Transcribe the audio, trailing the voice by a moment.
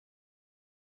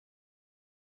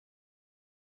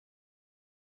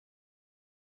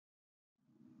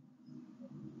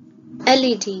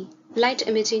LED, light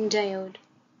emitting diode.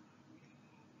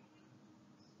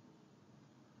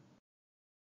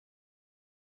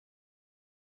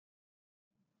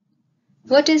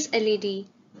 What is LED?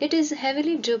 It is a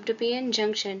heavily doped p-n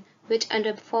junction which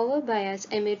under forward bias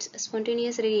emits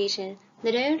spontaneous radiation.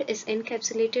 The diode is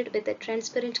encapsulated with a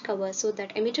transparent cover so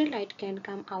that emitter light can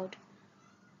come out.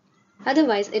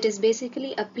 Otherwise, it is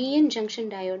basically a p-n junction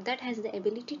diode that has the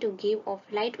ability to give off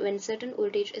light when certain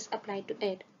voltage is applied to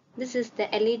it. This is the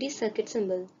LED circuit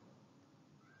symbol.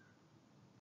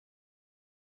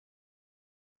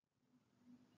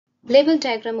 Label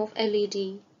diagram of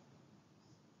LED.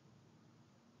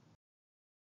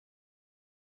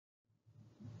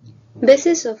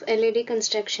 Basis of LED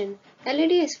construction.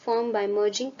 LED is formed by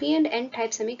merging P and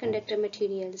N-type semiconductor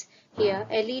materials. Here,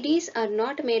 LEDs are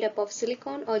not made up of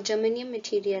silicon or germanium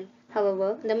material.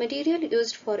 However, the material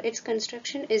used for its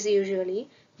construction is usually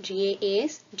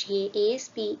GaAs,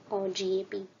 GaAsP or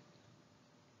GaP.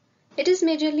 It is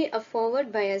majorly a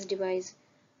forward bias device.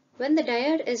 When the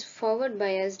diode is forward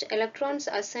biased, electrons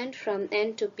are sent from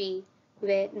N to P,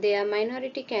 where they are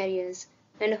minority carriers,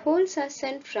 and holes are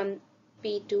sent from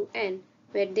P to N,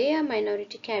 where they are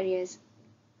minority carriers.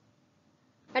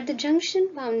 At the junction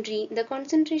boundary, the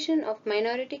concentration of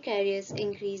minority carriers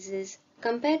increases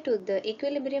compared to the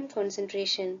equilibrium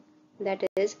concentration, that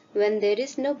is, when there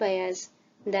is no bias.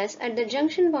 Thus, at the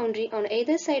junction boundary on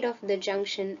either side of the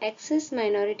junction, excess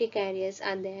minority carriers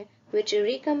are there, which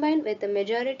recombine with the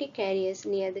majority carriers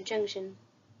near the junction.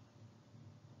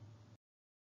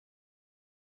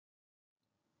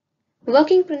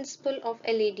 Working principle of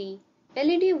LED.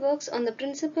 LED works on the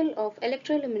principle of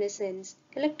electroluminescence.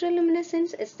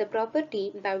 Electroluminescence is the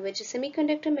property by which a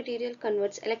semiconductor material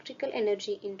converts electrical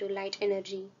energy into light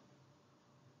energy.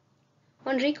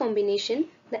 On recombination,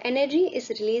 the energy is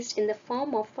released in the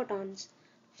form of photons.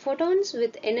 Photons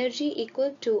with energy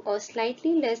equal to or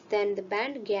slightly less than the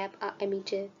band gap are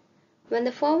emitted. When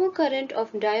the forward current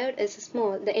of diode is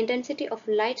small, the intensity of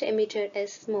light emitted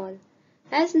is small.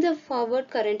 As the forward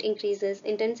current increases,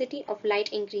 intensity of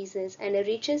light increases and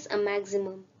reaches a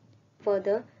maximum.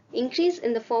 Further, increase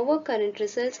in the forward current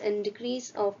results in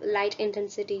decrease of light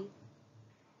intensity.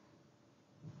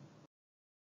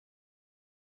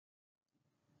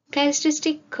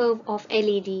 Characteristic curve of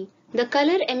LED. The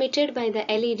color emitted by the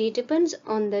LED depends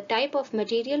on the type of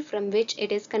material from which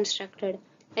it is constructed.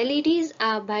 LEDs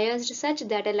are biased such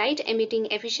that a light emitting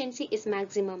efficiency is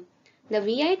maximum. The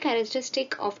VI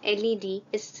characteristic of LED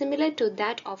is similar to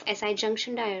that of SI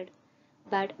junction diode,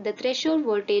 but the threshold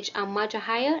voltage are much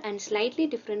higher and slightly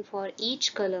different for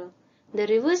each color. The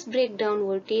reverse breakdown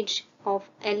voltage of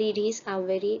LEDs are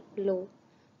very low,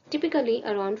 typically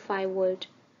around 5 volt.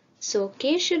 So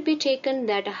care should be taken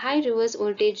that a high reverse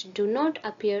voltage do not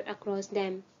appear across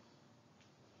them.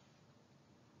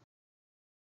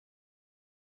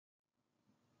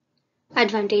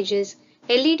 Advantages.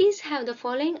 LEDs have the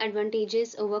following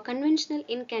advantages over conventional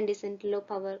incandescent low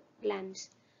power lamps.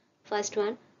 First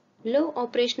one, low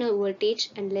operational voltage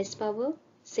and less power.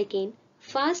 Second,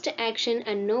 fast action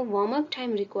and no warm-up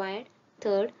time required.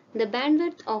 Third, the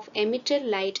bandwidth of emitter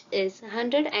light is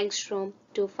 100 angstrom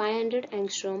to 500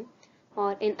 angstrom,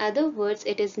 or in other words,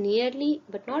 it is nearly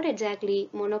but not exactly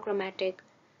monochromatic.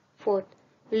 Fourth,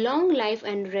 long life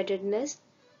and ruggedness.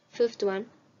 Fifth one,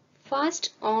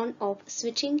 fast on-off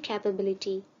switching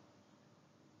capability.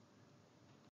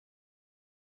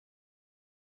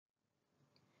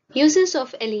 Uses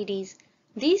of LEDs.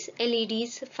 These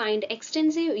LEDs find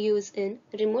extensive use in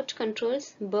remote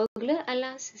controls, burglar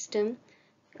alarm system,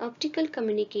 optical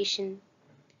communication,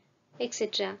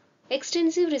 etc.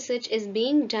 Extensive research is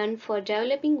being done for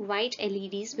developing white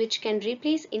LEDs which can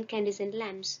replace incandescent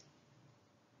lamps.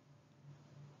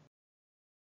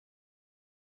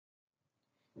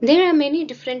 There are many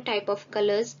different types of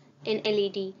colors in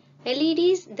LED.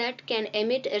 LEDs that can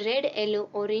emit red, yellow,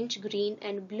 orange, green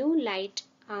and blue light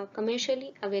are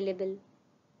commercially available.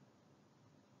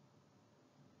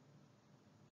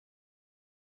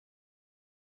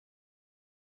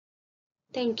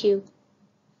 Thank you.